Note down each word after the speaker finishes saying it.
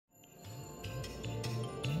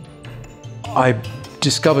I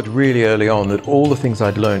discovered really early on that all the things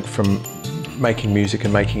I'd learned from making music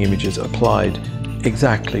and making images applied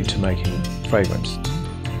exactly to making fragrance.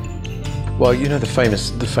 Well, you know the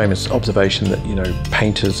famous observation that, you know,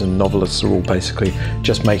 painters and novelists are all basically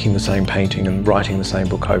just making the same painting and writing the same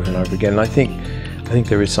book over and over again. And I think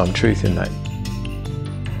there is some truth in that.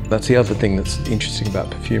 That's the other thing that's interesting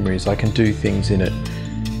about perfumery, is I can do things in it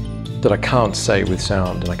that I can't say with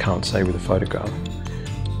sound and I can't say with a photograph.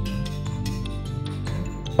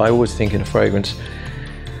 I always think in a fragrance,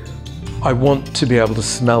 I want to be able to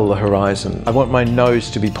smell the horizon. I want my nose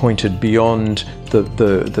to be pointed beyond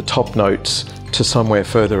the top notes to somewhere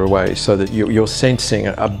further away, so that you're sensing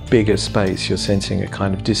a bigger space, you're sensing a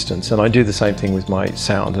kind of distance. And I do the same thing with my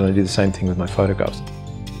sound, and I do the same thing with my photographs.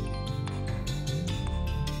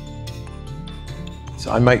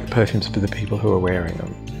 So I make perfumes for the people who are wearing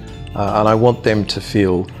them, and I want them to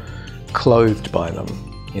feel clothed by them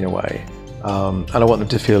in a way. And I want them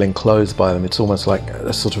to feel enclosed by them. It's almost like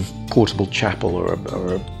a sort of portable chapel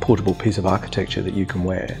or a portable piece of architecture that you can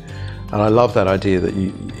wear. And I love that idea that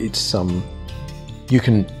you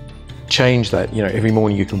can change that. You know, every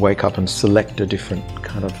morning you can wake up and select a different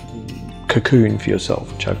kind of cocoon for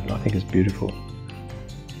yourself, which I think is beautiful.